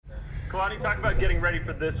Kalani, talk about getting ready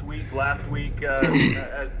for this week, last week,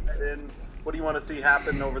 and what do you want to see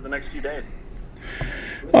happen over the next few days?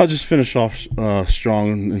 I'll just finish off strong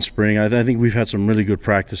in spring. I think we've had some really good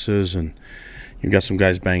practices, and you've got some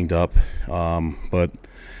guys banged up. But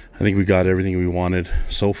I think we got everything we wanted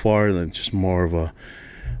so far. And it's just more of a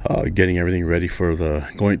getting everything ready for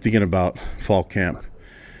thinking about fall camp,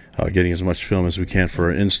 getting as much film as we can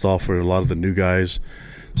for install for a lot of the new guys,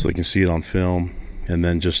 so they can see it on film, and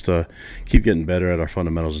then just keep getting better at our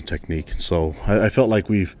fundamentals and technique. So I felt like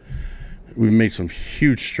we've made some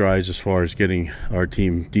huge strides as far as getting our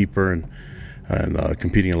team deeper and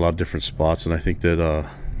competing in a lot of different spots. And I think that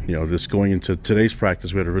this going into today's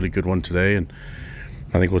practice, we had a really good one today, and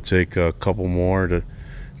I think we'll take a couple more to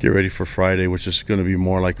get ready for Friday, which is going to be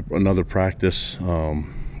more like another practice.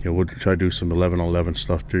 We'll try to do some 11-on-11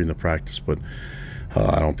 stuff during the practice, but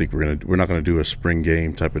I don't think we're not going to do a spring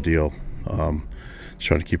game type of deal. Just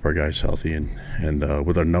trying to keep our guys healthy and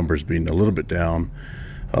with our numbers being a little bit down.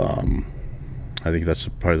 I think that's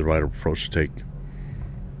probably the right approach to take.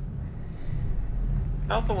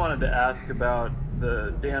 I also wanted to ask about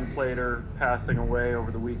the Dan Plater passing away over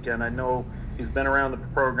the weekend. I know he's been around the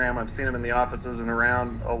program. I've seen him in the offices and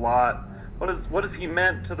around a lot. What has he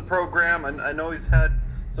meant to the program? I know he's had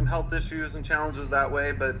some health issues and challenges that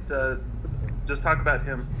way, but just talk about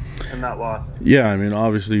him and that loss. Yeah, I mean,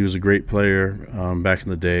 obviously he was a great player back in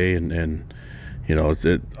the day, and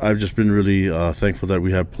I've just been really thankful that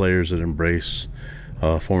we have players that embrace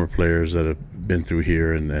former players that have been through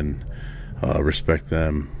here and respect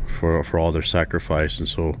them for all their sacrifice. And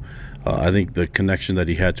so I think the connection that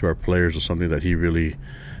he had to our players was something that he really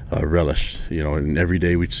relished. And every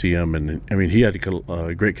day we'd see him, and I mean, he had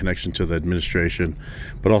a great connection to the administration,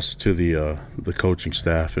 but also to the coaching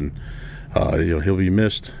staff. And he'll be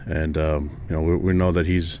missed, and we know that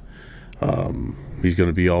he's going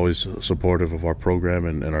to be always supportive of our program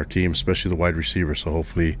and our team, especially the wide receiver. So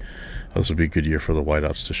hopefully this will be a good year for the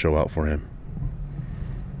Whiteouts to show out for him.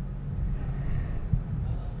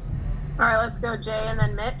 All right, let's go Jay and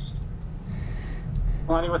then Mitch.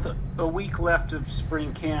 Lonnie, with a week left of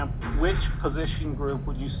spring camp, which position group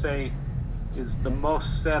would you say is the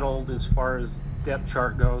most settled as far as depth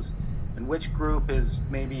chart goes, and which group is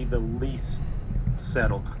maybe the least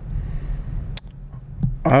settled?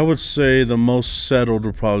 I would say the most settled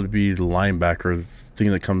would probably be the linebacker, the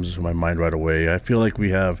thing that comes to my mind right away. I feel like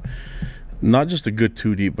we have not just a good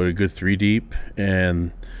 2 deep, but a good 3 deep,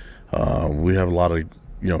 and we have a lot of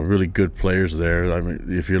really good players there. I mean,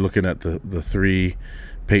 if you're looking at the 3,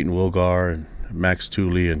 Peyton Wilgar and Max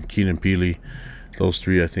Tooley and Keenan Peely, those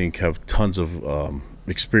 3 I think have tons of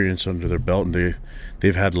experience under their belt, and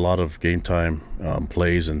they've had a lot of game time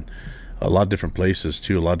plays and a lot of different places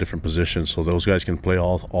too, a lot of different positions. So those guys can play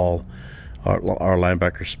all our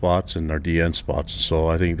linebacker spots and our DN spots. So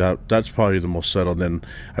I think that's probably the most settled. Then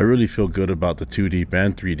I really feel good about the 2 deep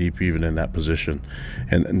and 3 deep even in that position,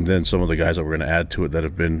 and then some of the guys that we're going to add to it that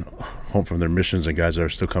have been home from their missions and guys that are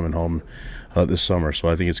still coming home this summer. So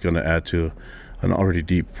I think it's going to add to an already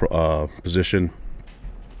deep position.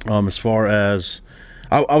 As far as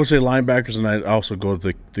I would say linebackers, and I also go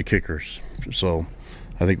to the kickers. So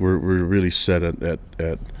I think we're really set at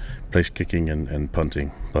place kicking and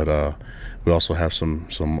punting, but we also have some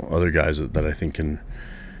other guys that I think can,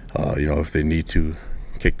 if they need to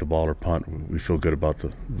kick the ball or punt, we feel good about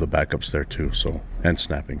the backups there too. So, and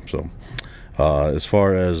snapping. So as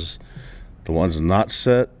far as the ones not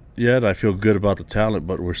set yet, I feel good about the talent,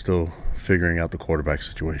 but we're still figuring out the quarterback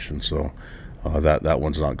situation. So that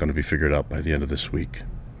one's not going to be figured out by the end of this week.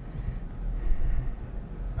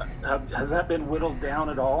 Has that been whittled down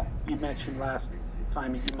at all? You mentioned last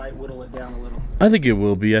time you might whittle it down a little. I think it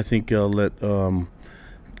will be. I think I'll let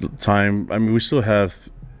time. I mean, we still have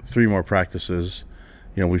 3 more practices.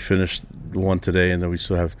 We finished the one today, and then we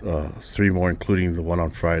still have 3 more, including the one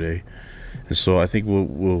on Friday. And so I think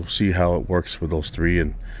we'll see how it works with those 3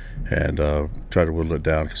 and try to whittle it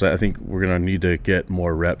down, because I think we're going to need to get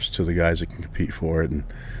more reps to the guys that can compete for it, and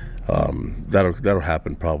that'll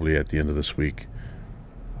happen probably at the end of this week.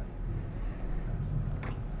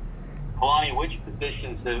 Kalani, which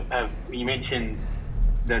positions have you mentioned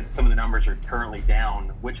that some of the numbers are currently down?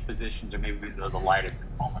 Which positions are maybe the lightest at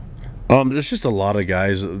the moment? There's just a lot of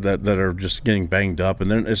guys that are just getting banged up,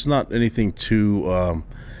 and then it's not anything too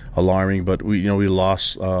alarming. But we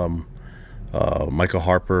lost Michael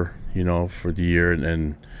Harper, for the year,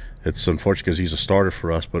 and it's unfortunate because he's a starter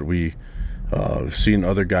for us. But we've seen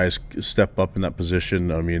other guys step up in that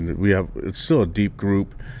position. I mean, it's still a deep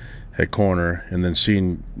group at corner, and then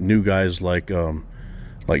seeing new guys like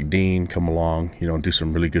Dean come along, and do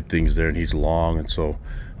some really good things there, and he's long, and so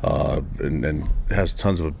and has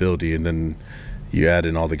tons of ability. And then you add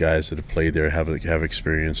in all the guys that have played there, have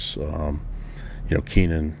experience.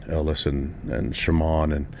 Keenan Ellis and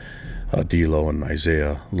Sherman and D'Lo and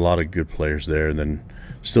Isaiah, a lot of good players there, and then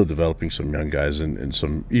still developing some young guys and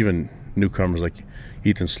some even newcomers like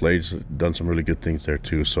Ethan Slade's done some really good things there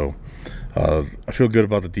too. So I feel good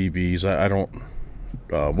about the DBs. I don't.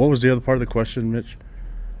 What was the other part of the question, Mitch?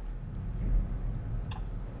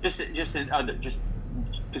 Just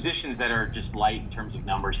positions that are just light in terms of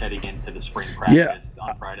numbers heading into the spring practice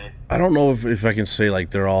on Friday. I don't know if I can say like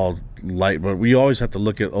they're all light, but we always have to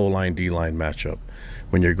look at O-line, D-line matchup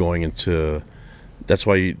when you're going into. That's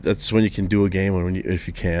when you can do a game if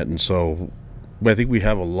you can't. And so I think we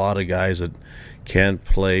have a lot of guys that can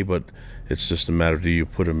play, but it's just a matter of, do you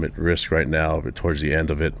put them at risk right now? But towards the end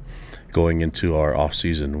of it, going into our off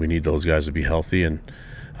season, we need those guys to be healthy, and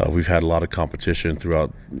we've had a lot of competition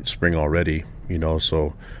throughout spring already.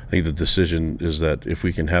 So I think the decision is that if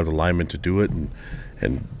we can have the linemen to do it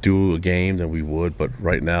and do a game, then we would. But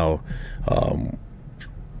right now,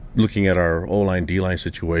 looking at our O-line, D-line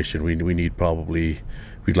situation, we need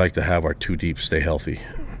we'd like to have our two deep stay healthy,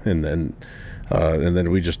 and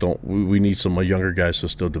then we just don't. We need some younger guys to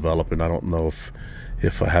still develop, and I don't know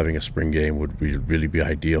if having a spring game would really be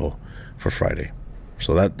ideal for Friday.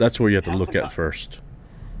 So that's where you have to look at first.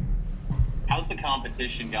 How's the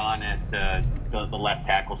competition gone at the left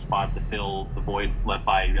tackle spot to fill the void left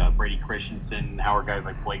by Brady Christensen? How are guys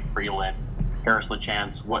like Blake Freeland, Harris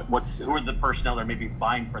LaChance? Who are the personnel that are maybe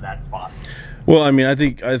vying for that spot? Well, I mean, I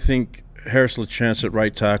think Harris LaChance at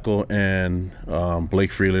right tackle and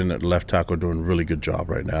Blake Freeland at left tackle are doing a really good job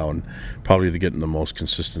right now, and probably getting the most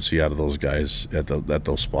consistency out of those guys at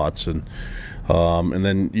those spots. And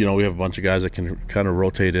then we have a bunch of guys that can kind of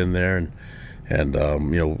rotate in there, and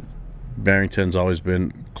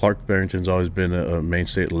Clark Barrington's always been a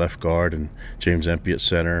mainstay at left guard, and James Empey at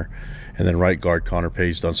center, and then right guard Connor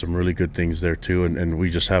Page done some really good things there too. And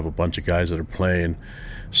we just have a bunch of guys that are playing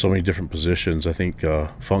so many different positions. I think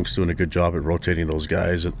Funk's doing a good job at rotating those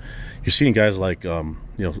guys, and you're seeing guys like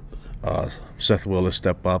Seth Willis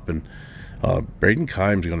step up, and Braden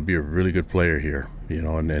Kimes going to be a really good player here,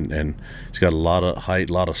 and he's got a lot of height,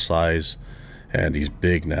 a lot of size, and he's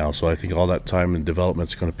big now. So I think all that time and development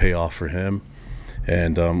is going to pay off for him.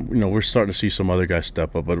 And we're starting to see some other guys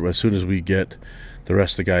step up, but as soon as we get the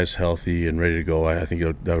rest of the guys healthy and ready to go, I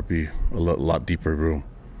think that'll be a lot deeper room.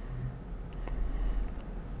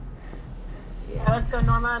 Yeah, let's go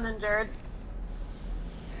Norma and then Jared.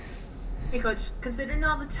 Hey, Coach, considering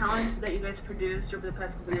all the talent that you guys produced over the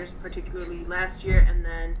past couple of years, particularly last year, and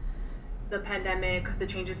then the pandemic, the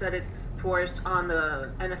changes that it's forced on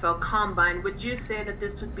the NFL Combine, would you say that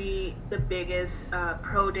this would be the biggest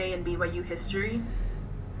pro day in BYU history?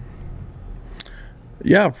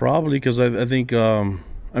 Yeah, probably, because I think I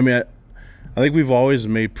think we've always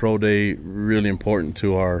made pro day really important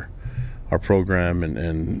to our program,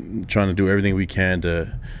 and trying to do everything we can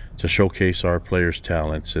to showcase our players'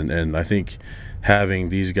 talents, and I think having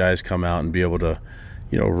these guys come out and be able to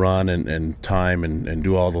run and time and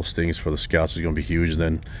do all those things for the scouts is going to be huge. And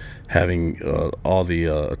then having all the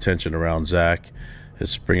attention around Zach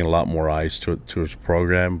is bringing a lot more eyes to his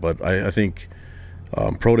program. But I think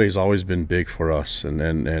Pro Day's always been big for us,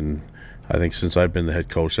 and I think since I've been the head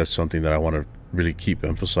coach, that's something that I want to really keep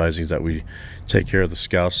emphasizing, is that we take care of the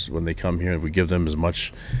scouts when they come here, and we give them as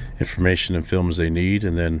much information and film as they need,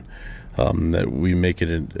 and then that we make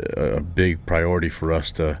it a big priority for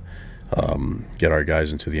us to get our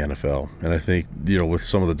guys into the NFL. And I think, with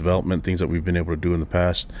some of the development things that we've been able to do in the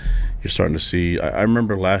past, you're starting to see. I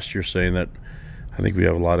remember last year saying that I think we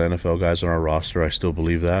have a lot of NFL guys on our roster. I still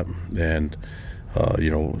believe that. And,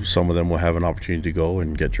 some of them will have an opportunity to go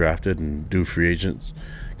and get drafted and do free agents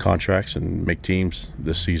contracts and make teams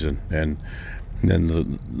this season. And then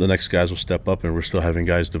the next guys will step up, and we're still having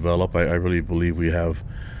guys develop. I really believe we have,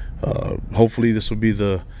 hopefully this will be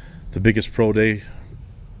the biggest pro day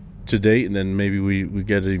to date, and then maybe we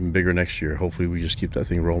get it even bigger next year. Hopefully we just keep that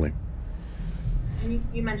thing rolling. And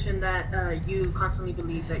you mentioned that you constantly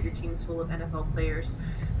believe that your team is full of NFL players.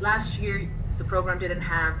 Last year, the program didn't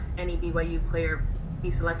have any BYU player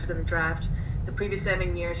be selected in the draft. The previous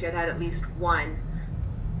 7 years, you had at least one.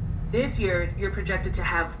 This year, you're projected to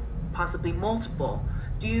have possibly multiple.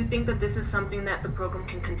 Do you think that this is something that the program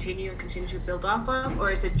can continue to build off of,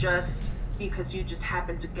 or is it just because you just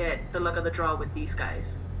happen to get the luck of the draw with these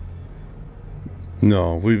guys?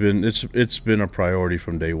 No, it's been a priority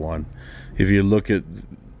from day one. If you look at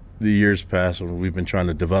the years past when we've been trying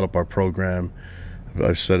to develop our program,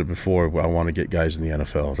 I've said it before, I want to get guys in the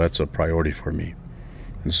NFL. That's a priority for me.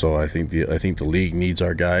 And so I think the league needs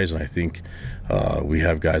our guys, and I think we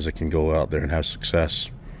have guys that can go out there and have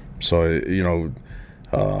success. So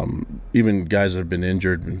even guys that have been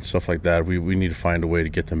injured and stuff like that, we need to find a way to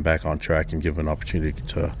get them back on track and give them an opportunity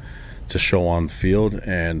to show on the field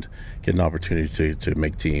and get an opportunity to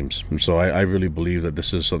make teams. And so I really believe that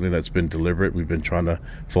this is something that's been deliberate. We've been trying to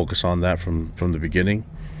focus on that from the beginning.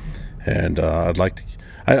 And I'd like to.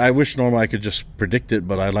 I wish normally I could just predict it,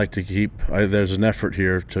 but I'd like to keep. There's an effort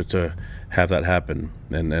here to have that happen,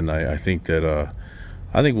 and I think that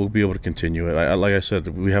I think we'll be able to continue it. Like I said,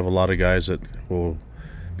 we have a lot of guys that will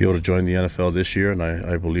be able to join the NFL this year, and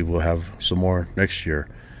I believe we'll have some more next year.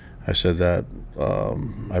 I said that.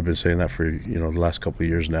 I've been saying that for the last couple of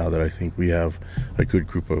years now, that I think we have a good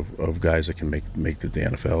group of guys that can make the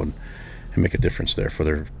NFL and make a difference there for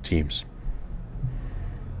their teams.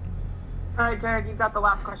 All right, Jared, you've got the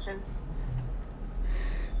last question.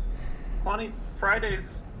 Lonnie,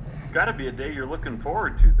 Friday's got to be a day you're looking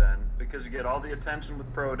forward to then, because you get all the attention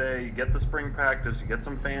with Pro Day, you get the spring practice, you get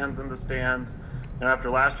some fans in the stands, and after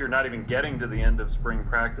last year not even getting to the end of spring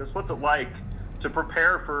practice, what's it like to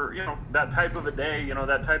prepare for that type of a day,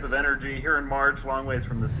 that type of energy here in March, long ways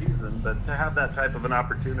from the season, but to have that type of an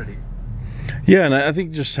opportunity? Yeah, and I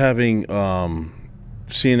think just having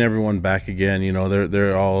seeing everyone back again,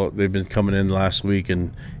 they've been coming in last week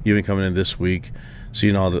and even coming in this week,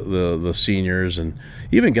 seeing all the seniors and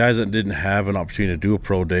even guys that didn't have an opportunity to do a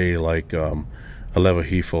pro day, like Aleva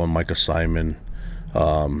Hefo and Micah Simon,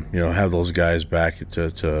 have those guys back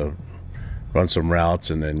to run some routes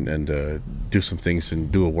and do some things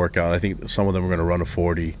and do a workout. I think some of them are going to run a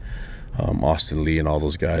 40. Austin Lee and all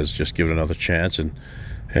those guys just give it another chance, and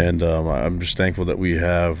I'm just thankful that we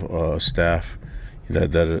have staff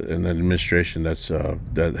that an administration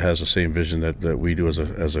that has the same vision that we do as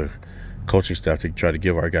a coaching staff, to try to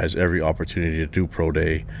give our guys every opportunity to do pro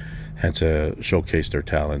day and to showcase their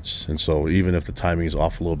talents. And so even if the timing is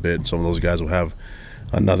off a little bit, some of those guys will have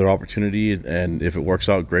another opportunity, and if it works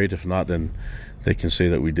out, great. If not, then they can say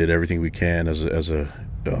that we did everything we can as a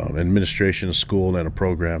administration, a school, and a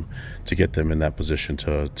program to get them in that position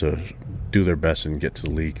to do their best and get to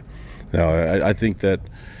the league. Now, I think that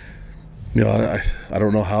I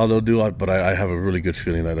don't know how they'll do it, but I have a really good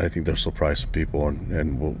feeling that I think they'll surprise some people,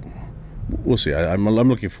 and we'll see. I'm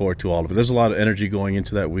looking forward to all of it. There's a lot of energy going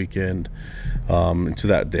into that weekend, into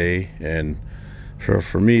that day, and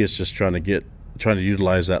for me, it's just trying to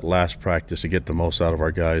utilize that last practice to get the most out of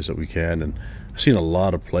our guys that we can. And I've seen a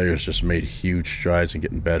lot of players just made huge strides and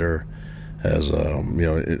getting better as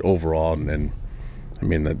overall, and I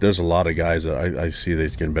mean, there's a lot of guys that I see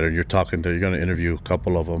that's getting better. You're going to interview a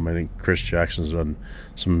couple of them. I think Chris Jackson's done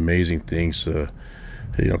some amazing things to,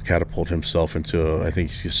 catapult himself into. I think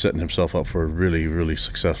he's setting himself up for a really, really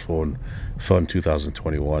successful and fun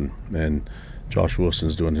 2021. And Josh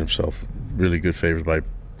Wilson's doing himself really good favors by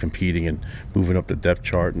competing and moving up the depth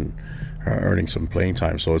chart and earning some playing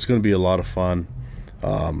time. So it's going to be a lot of fun.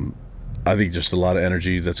 I think just a lot of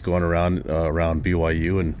energy that's going around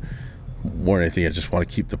BYU, and more than anything, I just want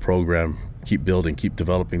to keep the program, keep building, keep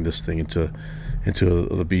developing this thing into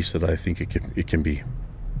the beast that I think it can be.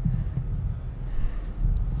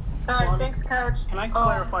 All right, thanks, Coach. Can I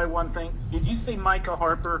clarify one thing? Did you say Micah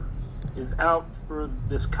Harper is out for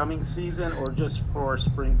this coming season or just for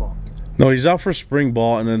spring ball? No, he's out for spring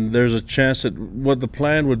ball, and then there's a chance that what the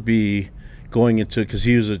plan would be going into, because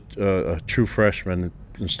he was a true freshman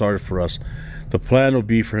and started for us, the plan would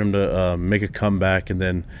be for him to make a comeback, and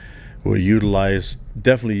then we'll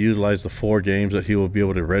definitely utilize the 4 games that he will be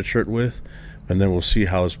able to redshirt with, and then we'll see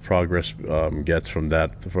how his progress gets from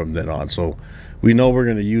then on. So we know we're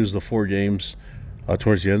going to use the 4 games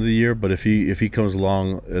towards the end of the year, but if he comes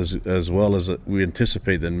along as well as we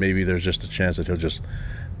anticipate, then maybe there's just a chance that he'll just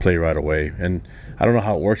play right away. And I don't know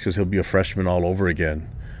how it works, because he'll be a freshman all over again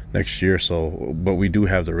next year. So, but we do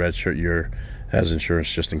have the redshirt year as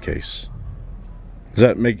insurance just in case. Does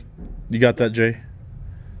that make you got that, Jay?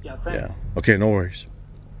 Yeah, thanks. Yeah. Okay, no worries.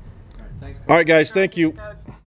 All right, thanks. All right, guys, thank you. Thanks, Coach.